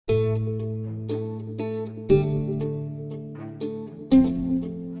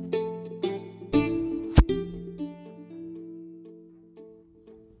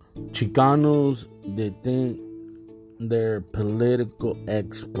Mexicanos that think they're political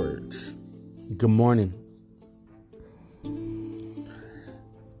experts. Good morning.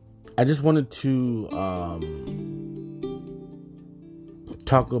 I just wanted to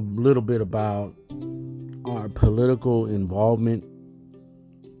talk a little bit about our political involvement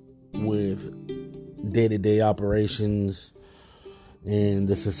with day-to-day operations in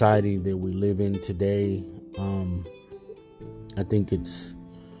the society that we live in today. I think it's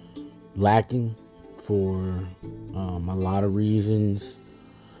lacking for a lot of reasons,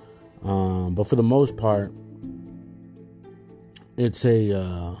 but for the most part, it's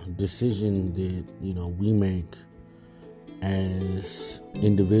a decision that we make as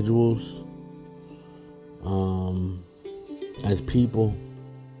individuals, as people,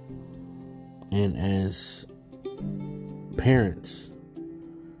 and as parents.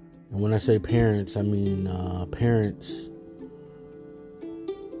 And when I say parents, I mean parents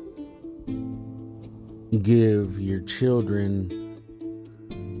give your children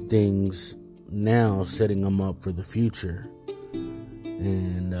things now, setting them up for the future.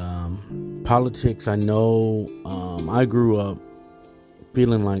 And politics, I know, I grew up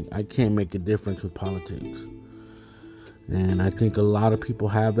feeling like I can't make a difference with politics. And I think a lot of people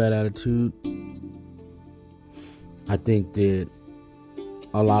have that attitude. I think that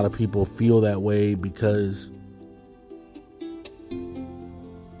a lot of people feel that way because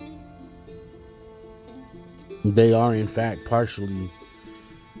they are, in fact, partially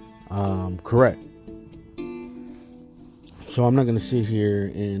correct. So I'm not going to sit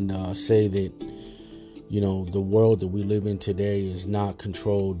here and say that, the world that we live in today is not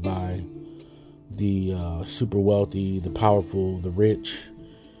controlled by the super wealthy, the powerful, the rich.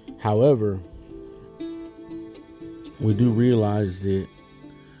 However, we do realize that,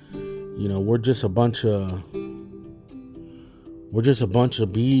 we're just a bunch of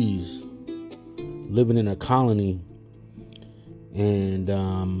bees living in a colony, and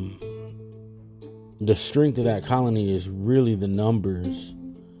the strength of that colony is really the numbers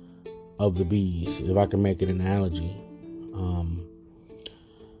of the bees, if I can make an analogy.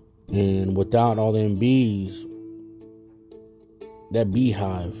 And without all them bees, that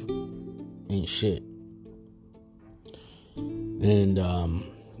beehive ain't shit. And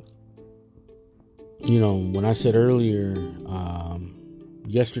when I said earlier,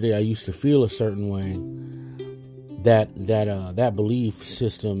 yesterday I used to feel a certain way, that belief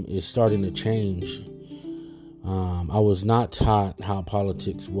system is starting to change. I was not taught how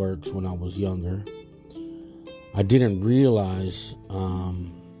politics works when I was younger. I didn't realize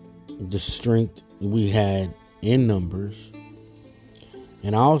the strength we had in numbers,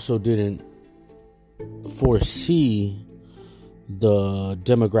 and I also didn't foresee the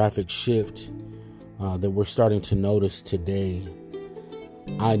demographic shift that we're starting to notice today.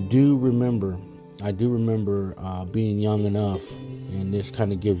 I do remember being young enough, and this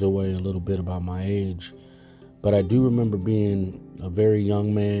kind of gives away a little bit about my age, but I do remember being a very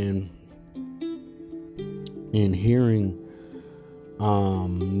young man and hearing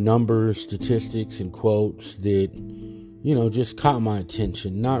numbers, statistics, and quotes that, just caught my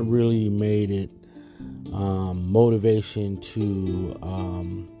attention. Not really made it motivation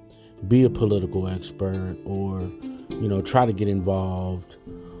to be a political expert or, try to get involved.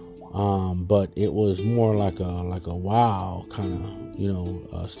 But it was more like a wow kind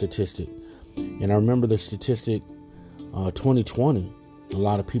of, statistic. And I remember the statistic, 2020, a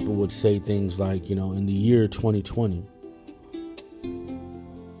lot of people would say things like, in the year 2020,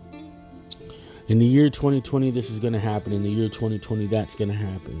 in the year 2020, this is going to happen. In the year 2020, that's going to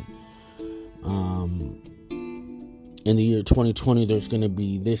happen. In the year 2020, there's going to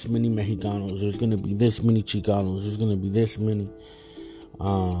be this many Mexicanos. There's going to be this many Chicanos. There's going to be this many,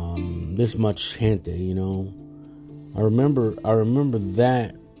 this much gente, I remember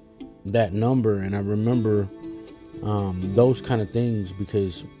that number, and I remember those kind of things,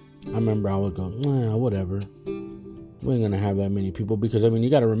 because I remember I would go, whatever. We ain't going to have that many people, because, you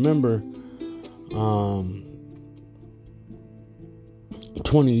got to remember,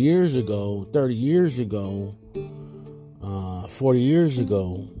 20 years ago, 30 years ago, 40 years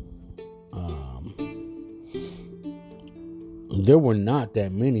ago, there were not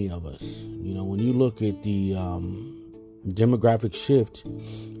that many of us. When you look at the demographic shift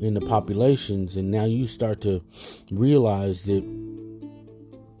in the populations, and now you start to realize that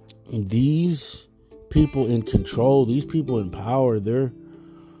these people in control, these people in power, they're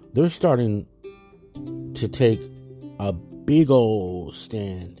starting to take a big old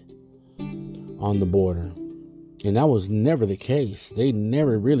stand on the border. And that was never the case. They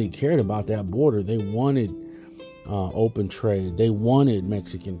never really cared about that border. They wanted open trade. They wanted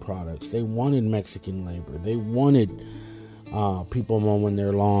Mexican products. They wanted Mexican labor. They wanted people mowing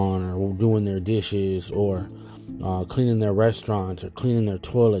their lawn or doing their dishes or cleaning their restaurants or cleaning their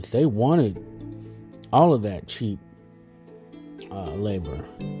toilets. They wanted all of that cheap labor,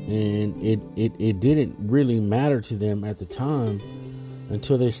 and it didn't really matter to them at the time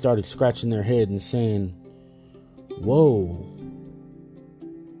until they started scratching their head and saying, whoa,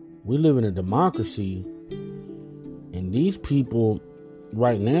 we live in a democracy, and these people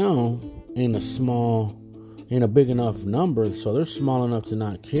right now ain't a big enough number, so they're small enough to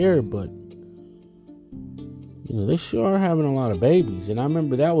not care, but they sure are having a lot of babies. And I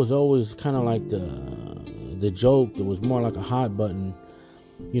remember that was always kind of like the joke that was more like a hot button,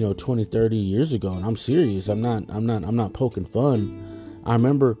 20, 30 years ago. And I'm serious. I'm not poking fun. I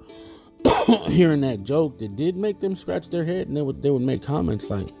remember hearing that joke that did make them scratch their head, and they would make comments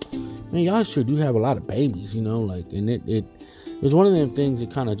like, man, y'all sure do have a lot of babies, and it was one of them things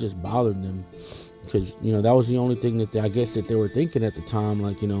that kind of just bothered them, because, that was the only thing that I guess that they were thinking at the time,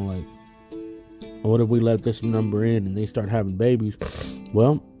 like, what if we let this number in and they start having babies?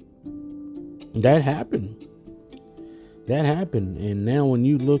 Well, that happened. And now when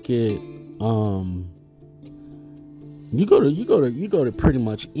you look at you go to pretty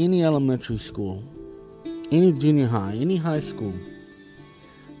much any elementary school, any junior high, any high school,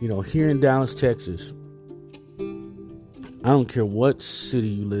 here in Dallas, Texas. I don't care what city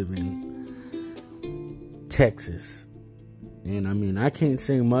you live in, Texas. And I mean, I can't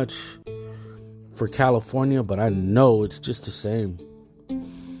say much for California, but I know it's just the same.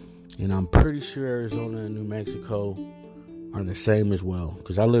 And I'm pretty sure Arizona and New Mexico are the same as well,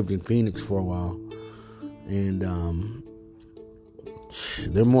 because I lived in Phoenix for a while, and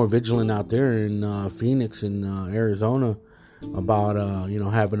they're more vigilant out there in Phoenix and Arizona about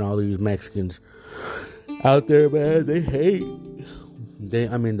having all these Mexicans out there, man. They hate.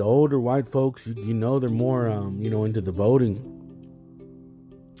 The older white folks, they're more into the voting.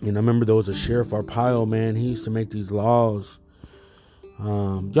 And I remember there was a Sheriff Arpaio, man. He used to make these laws.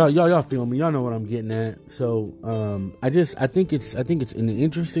 Y'all feel me? Y'all know what I'm getting at. So I think it's an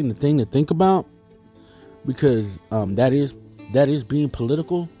interesting thing to think about, because that is being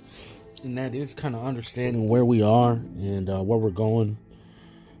political, and that is kind of understanding where we are and where we're going,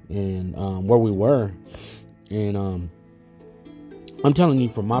 and where we were. And I'm telling you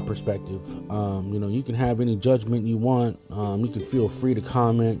from my perspective, you can have any judgment you want. You can feel free to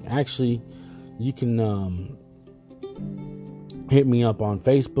comment. Actually, you can hit me up on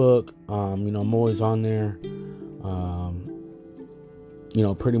Facebook. I'm always on there.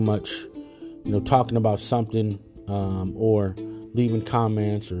 Pretty much, talking about something, or leaving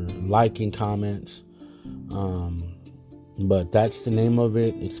comments or liking comments. But that's the name of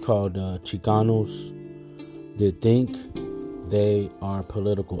it. It's called Chicanos that think they are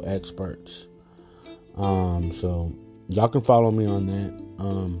political experts. So y'all can follow me on that.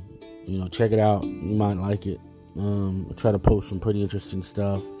 Check it out. You might like it. I try to post some pretty interesting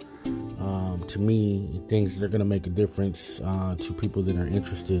stuff. To me, things that are going to make a difference to people that are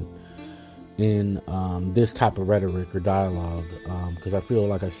interested in this type of rhetoric or dialogue, because I feel,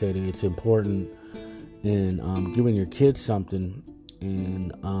 like I said, it's important in giving your kids something.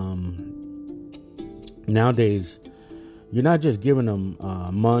 And nowadays, you're not just giving them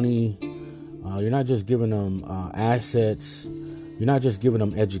money, you're not just giving them assets, you're not just giving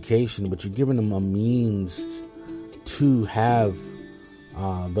them education, but you're giving them a means to have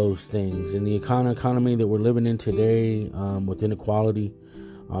those things. In the economy that we're living in today, with inequality,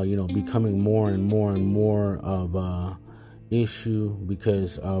 becoming more and more and more of a issue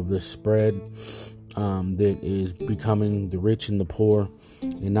because of the spread that is becoming the rich and the poor,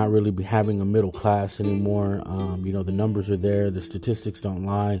 and not really having a middle class anymore. The numbers are there. The statistics don't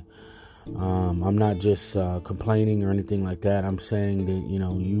lie. I'm not just complaining or anything like that. I'm saying that,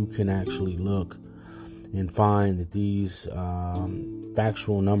 you can actually look and find that these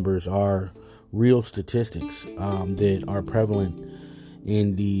factual numbers are real statistics that are prevalent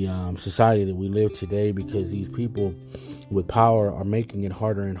in the society that we live today, because these people with power are making it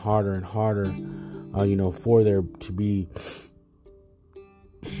harder and harder and harder, for there to be,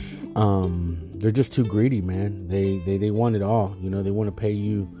 they're just too greedy, man. They want it all. They want to pay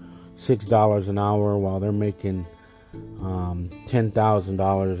you $6 an hour while they're making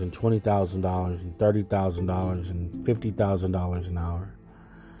 $10,000 and $20,000 and $30,000 and $50,000 an hour.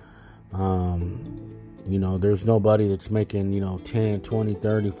 There's nobody that's making, $10, $20, $30,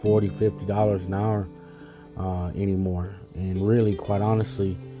 $40, $50 an hour anymore. And really, quite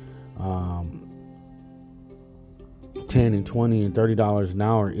honestly, $10 and $20 and $30 an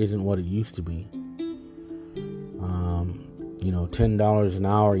hour isn't what it used to be. $10 an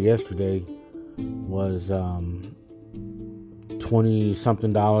hour yesterday was 20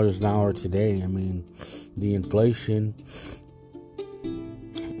 something dollars an hour today. I mean, the inflation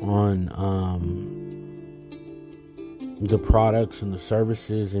on the products and the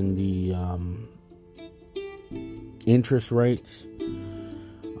services and the interest rates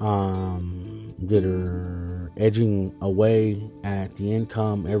that are edging away at the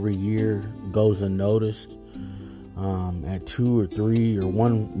income every year goes unnoticed, at 2 or 3 or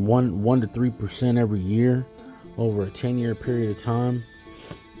 1 to 3% every year over a 10-year period of time.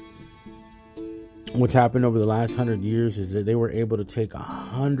 What's happened over the last 100 years is that they were able to take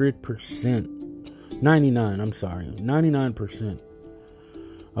 99%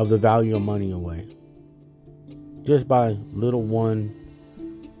 of the value of money away just by little 1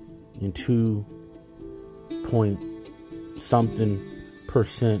 and 2 point something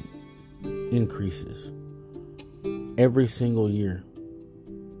percent increases every single year.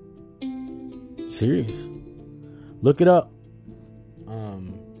 Serious. Look it up.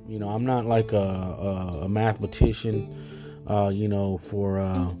 I'm not like a mathematician,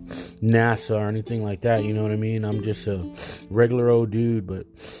 for NASA or anything like that. You know what I mean? I'm just a regular old dude, but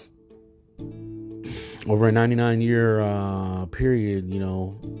over a 99-year period,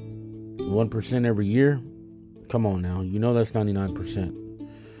 1% every year. Come on now, that's 99%.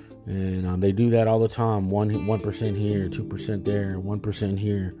 And they do that all the time. 1% here, 2% there, 1%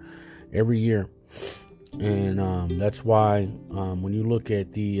 here, every year. And that's why when you look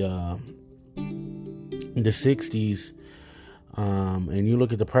at the 60s, and you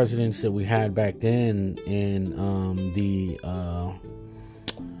look at the presidents that we had back then, and the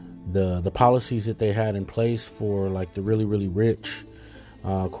policies that they had in place for like the really, really rich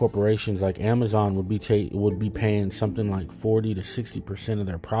corporations like Amazon would be paying something like 40 to 60% of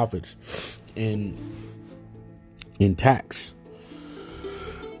their profits in tax.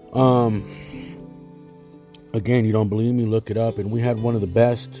 Again, you don't believe me? Look it up. And we had one of the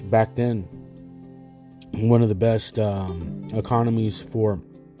best back then, one of the best economies for,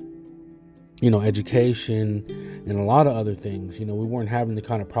 education and a lot of other things. We weren't having the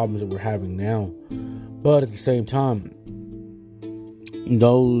kind of problems that we're having now. But at the same time,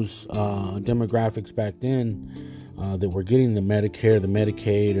 those demographics back then that were getting the Medicare, the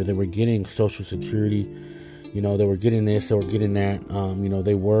Medicaid, or they were getting Social Security, they were getting this, they were getting that,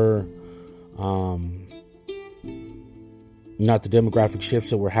 they were not the demographic shifts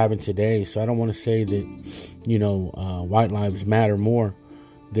that we're having today. So I don't want to say that, white lives matter more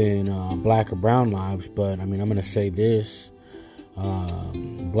than black or brown lives. But I mean, I'm going to say this.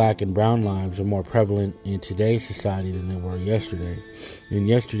 Black and brown lives are more prevalent in today's society than they were yesterday. And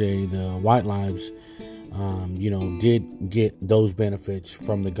yesterday, the white lives, did get those benefits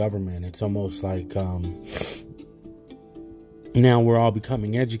from the government. It's almost like now we're all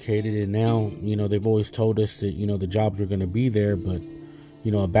becoming educated, and now, they've always told us that, the jobs are going to be there, but,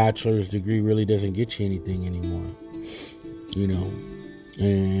 a bachelor's degree really doesn't get you anything anymore,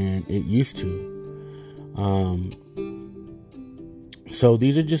 and it used to. So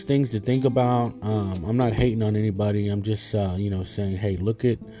these are just things to think about. I'm not hating on anybody. I'm just, saying, hey, look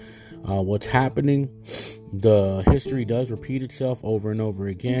at what's happening. The history does repeat itself over and over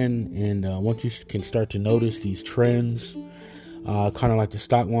again. And once you can start to notice these trends, kind of like the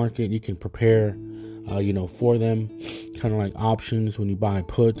stock market, you can prepare, for them. Kind of like options when you buy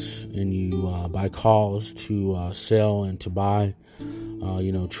puts and you buy calls to sell and to buy.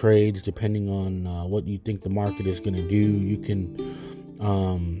 Trades, depending on what you think the market is going to do. You can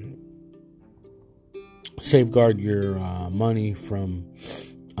safeguard your money from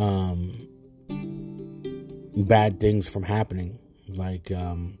bad things from happening. Like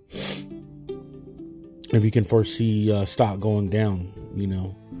if you can foresee stock going down,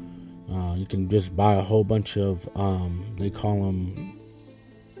 you can just buy a whole bunch of they call them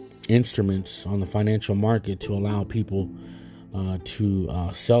instruments on the financial market to allow people to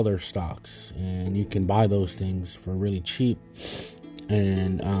sell their stocks, and you can buy those things for really cheap,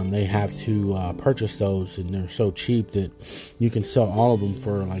 and they have to purchase those, and they're so cheap that you can sell all of them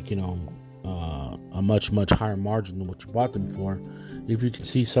for like a much higher margin than what you bought them for. If you can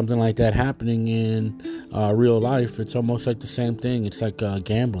see something like that happening in real life, it's almost like the same thing. It's like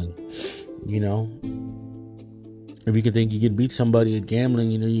gambling, if you can think you can beat somebody at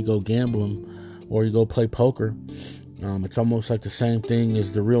gambling, you go gamble them, or you go play poker. It's almost like the same thing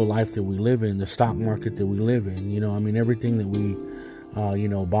as the real life that we live in, the stock market that we live in. Everything that we,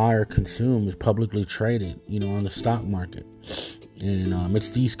 buy or consume is publicly traded, on the stock market. And it's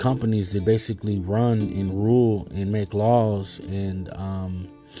these companies that basically run and rule and make laws and,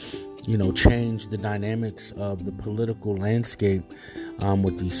 change the dynamics of the political landscape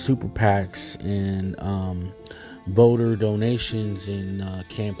with these super PACs and voter donations and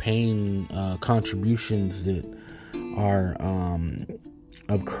campaign contributions that are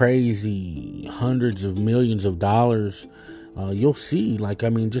of crazy hundreds of millions of dollars. You'll see,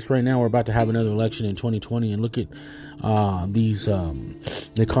 just right now we're about to have another election in 2020, and look at these,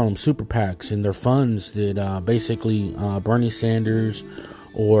 they call them super PACs, and their funds that basically Bernie Sanders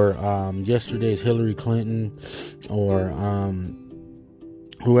or yesterday's Hillary Clinton or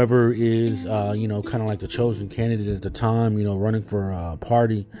whoever is, kind of like the chosen candidate at the time, running for a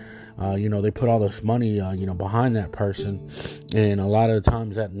party, they put all this money, behind that person. And a lot of the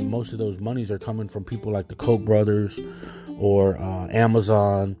times most of those monies are coming from people like the Koch brothers or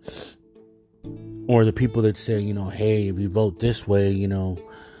Amazon, or the people that say, hey, if you vote this way,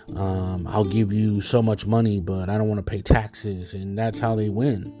 I'll give you so much money, but I don't want to pay taxes. And that's how they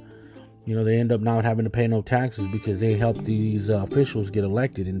win. They end up not having to pay no taxes because they help these officials get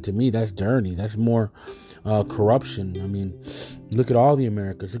elected. And to me, that's dirty. That's more corruption. I mean, look at all the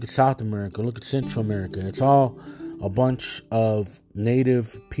Americas. Look at South America. Look at Central America. It's all a bunch of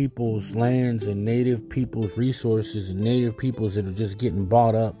native people's lands and native people's resources and native peoples that are just getting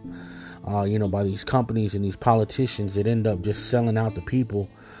bought up, by these companies and these politicians that end up just selling out the people,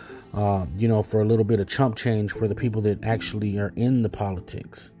 for a little bit of chump change for the people that actually are in the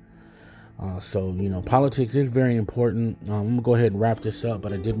politics. So politics is very important. I'm going to go ahead and wrap this up,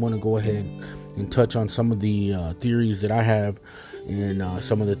 but I did want to go ahead and touch on some of the theories that I have and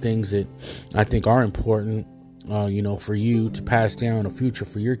some of the things that I think are important, for you to pass down a future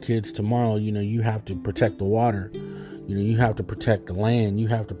for your kids tomorrow. You have to protect the water. You have to protect the land. You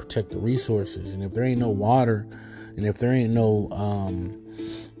have to protect the resources. And if there ain't no water, and if there ain't no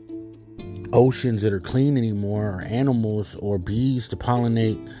oceans that are clean anymore, or animals or bees to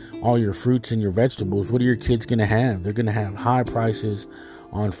pollinate all your fruits and your vegetables, what are your kids going to have? They're going to have high prices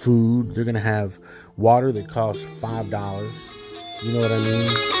on food. They're going to have water that costs $5. You know what I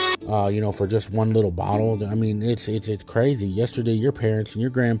mean? For just one little bottle. I mean, it's crazy. Yesterday, your parents and your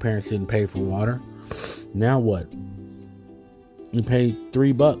grandparents didn't pay for water. Now what? You pay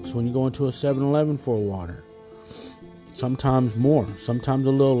 $3 when you go into a 7-Eleven for water. Sometimes more, sometimes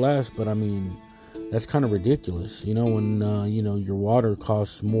a little less, but I mean, that's kind of ridiculous, when, your water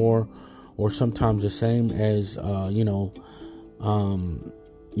costs more or sometimes the same as, the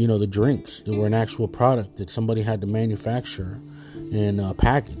drinks that were an actual product that somebody had to manufacture and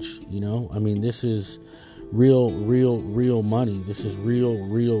package, I mean, this is real money. This is real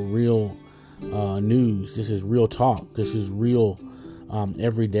news. This is real talk. This is real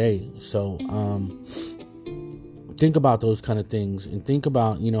every day. So, think about those kind of things, and think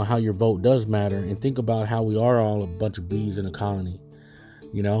about, how your vote does matter, and think about how we are all a bunch of bees in a colony.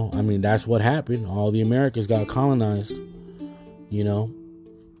 I mean, that's what happened. All the Americas got colonized,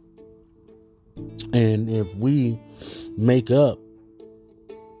 and if we make up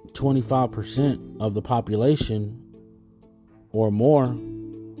 25% of the population or more,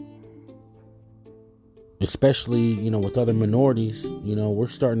 especially, with other minorities, we're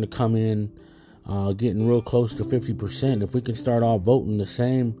starting to come in, getting real close to 50%. If we can start all voting the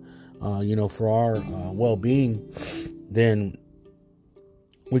same, for our well-being, then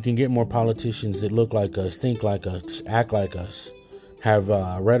we can get more politicians that look like us, think like us, act like us, have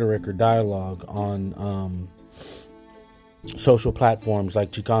rhetoric or dialogue on social platforms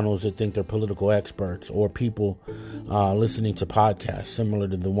like Chicanos that think they're political experts, or people listening to podcasts similar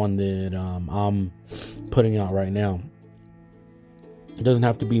to the one that I'm putting out right now. It doesn't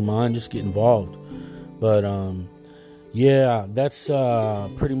have to be mine, just get involved. But yeah, that's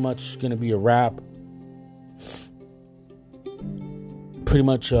pretty much gonna be a wrap. Pretty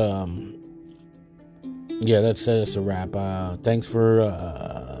much that's a wrap. Thanks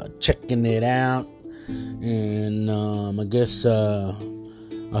for checking it out, and I guess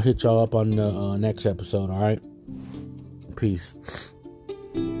I'll hit y'all up on the next episode. All right, peace.